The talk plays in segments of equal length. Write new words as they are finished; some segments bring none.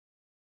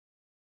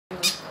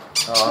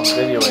Oh, I'm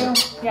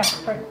videoing. Yeah,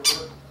 right.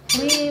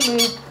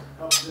 Lilu.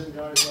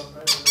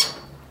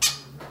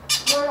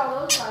 Where'd all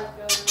those guys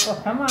go?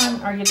 Well, come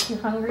on. Are you too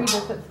hungry to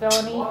sit still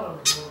and eat?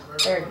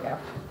 There you go.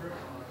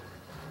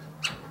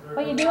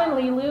 What you doing,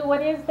 Lilu?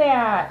 What is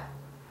that?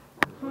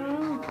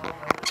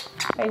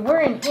 Hey,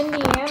 we're in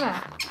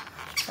Indiana.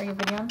 Are you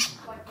videoing?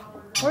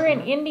 We're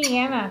in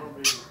Indiana.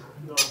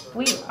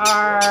 We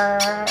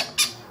are...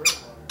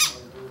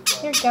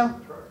 Here you go.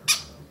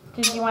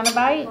 Did you want a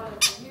bite?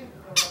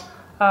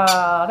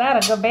 Oh,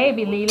 that's a good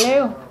baby,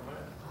 Lilu.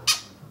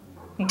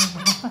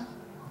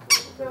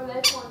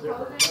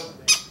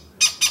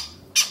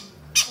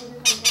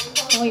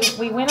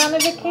 We went on a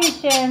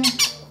vacation.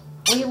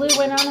 Lilu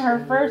went on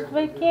her first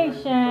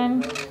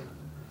vacation.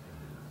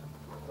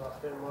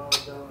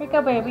 Here you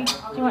go, baby.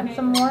 Do you want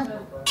some more?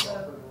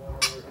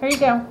 Here you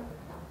go.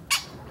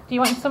 Do you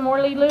want some more,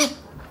 Lilu?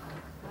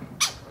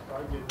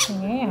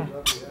 Yeah.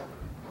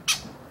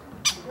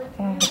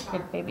 That's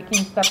good, baby. Can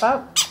you step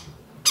up?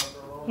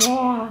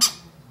 Yeah.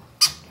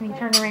 Can you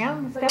turn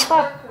around? Step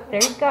up.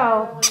 There you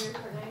go.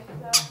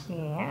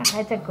 Yeah,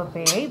 that's a good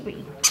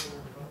baby.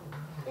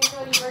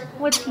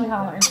 What's he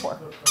hollering for?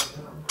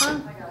 Huh?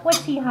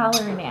 What's he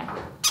hollering at?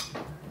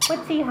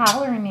 What's he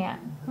hollering at?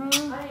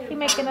 He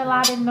making a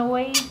lot of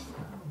noise?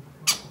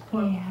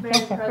 Yeah,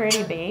 that's a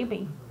pretty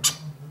baby.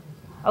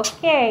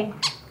 Okay.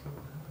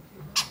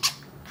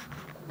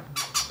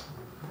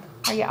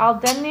 Are you all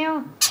done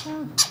now?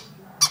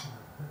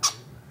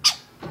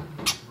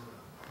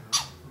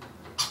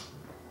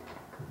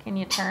 Can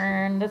you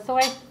turn this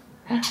way?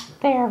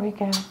 There we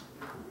go.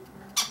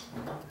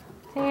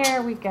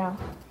 There we go.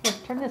 Here,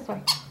 turn this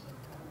way.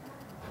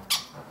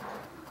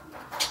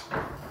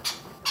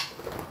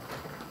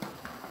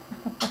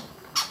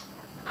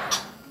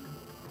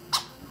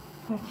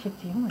 What you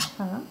doing,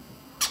 huh?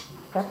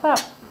 Step up.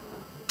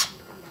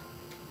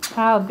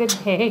 Oh, good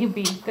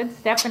baby. Good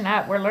stepping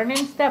up. We're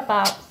learning step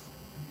ups.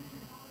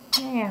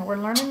 Yeah, we're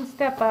learning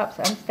step ups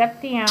and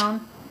step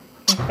down.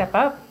 Can you step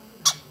up?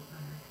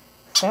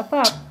 Step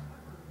up.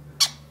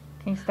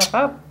 Can you step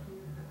up?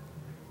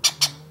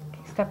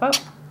 Can you step up?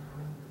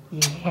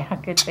 Yeah,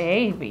 good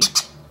baby.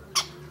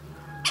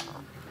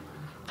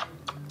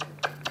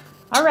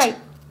 All right.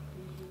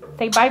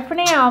 Say bye for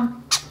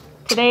now.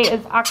 Today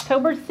is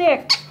October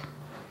 6th.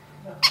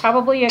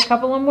 Probably a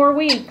couple of more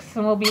weeks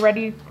and we'll be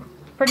ready,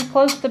 pretty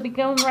close to be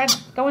going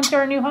to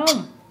our new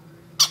home.